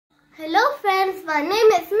friends, my name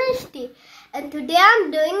is Mishti and today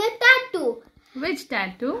I'm doing a tattoo. Which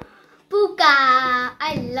tattoo? Pucca.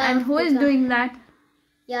 I love And who Pucca. is doing that?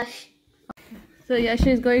 Yash. So Yash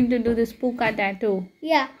is going to do this Pucca tattoo.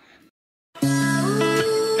 Yeah.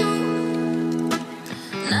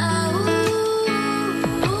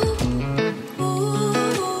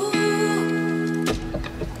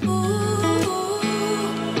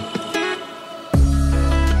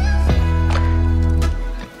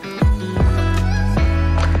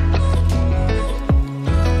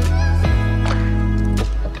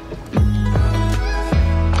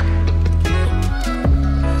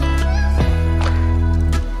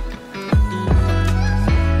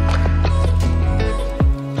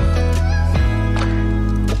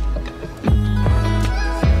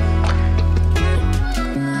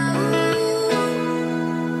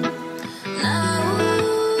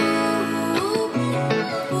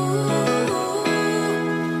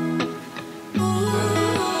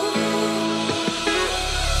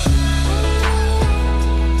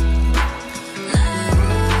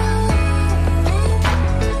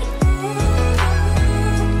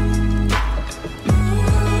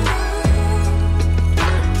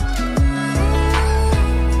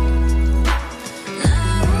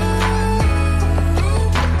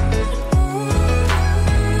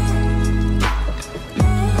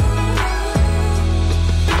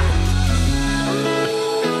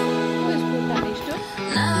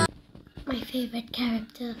 My favorite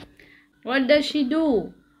character. What does she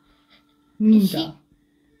do? Ninja.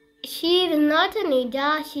 She's not a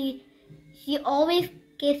ninja. She always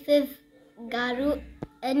kisses Garu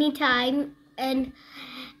anytime and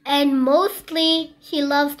mostly she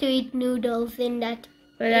loves to eat noodles in that.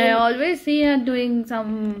 But I always see her doing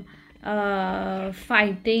some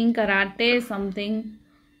fighting, karate, something.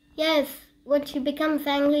 Yes, when she becomes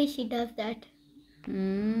angry, she does that.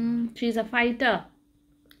 She's a fighter.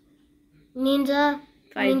 Ninja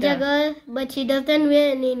Fighter. girl, but she doesn't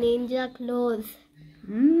wear any ninja clothes.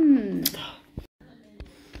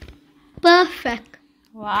 Perfect.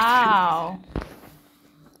 Wow.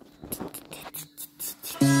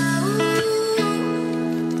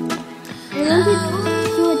 I wanted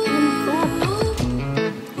to do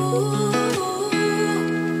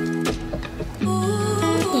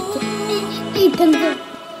it thumbs up.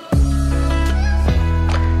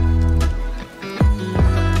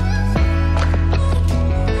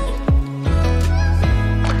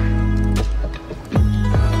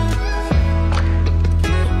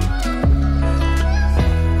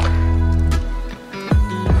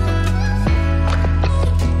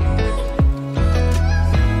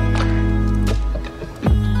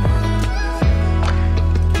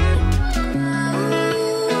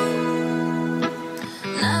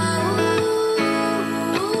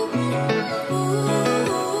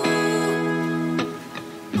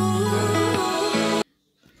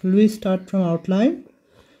 We start from outline,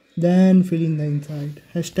 then fill in the inside.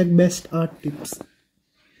 Hashtag best art tips.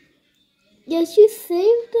 Yeah, she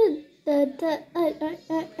saved the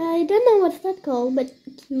I don't know what's that called, but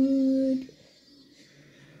cute.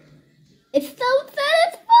 It's so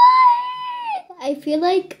satisfying. I feel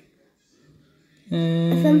like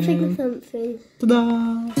And something.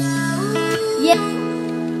 ta-da! Yeah.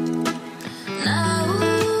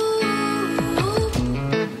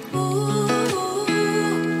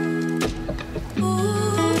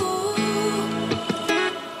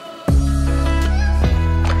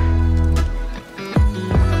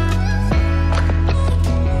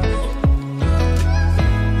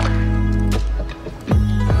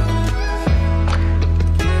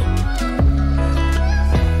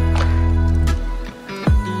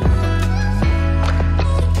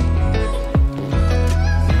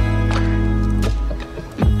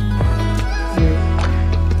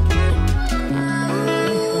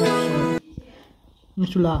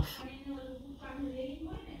 Makes you laugh.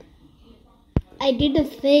 I did a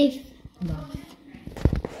face. Laugh.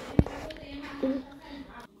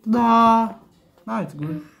 Ta-da! Now it's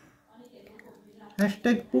good.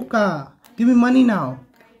 Hashtag Pucca. Give me money now.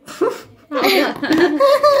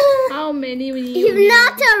 How many will He's you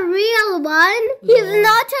not a real one. He's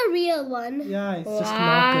not a real one. Yeah, it's just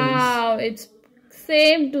markers. Wow, it's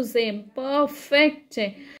same to same. Perfect.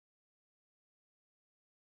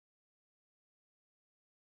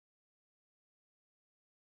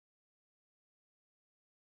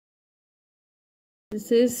 This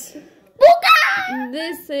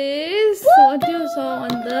is what you saw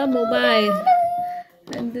on the mobile,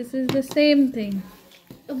 and this is the same thing.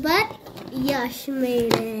 But Yash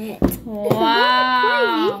made it.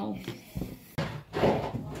 Wow!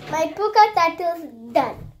 My Pucca tattoo is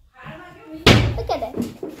done. Look at it.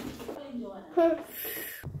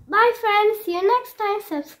 Bye friends, see you next time.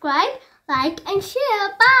 Subscribe, like and share.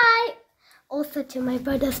 Bye. Also to my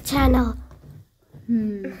brother's channel.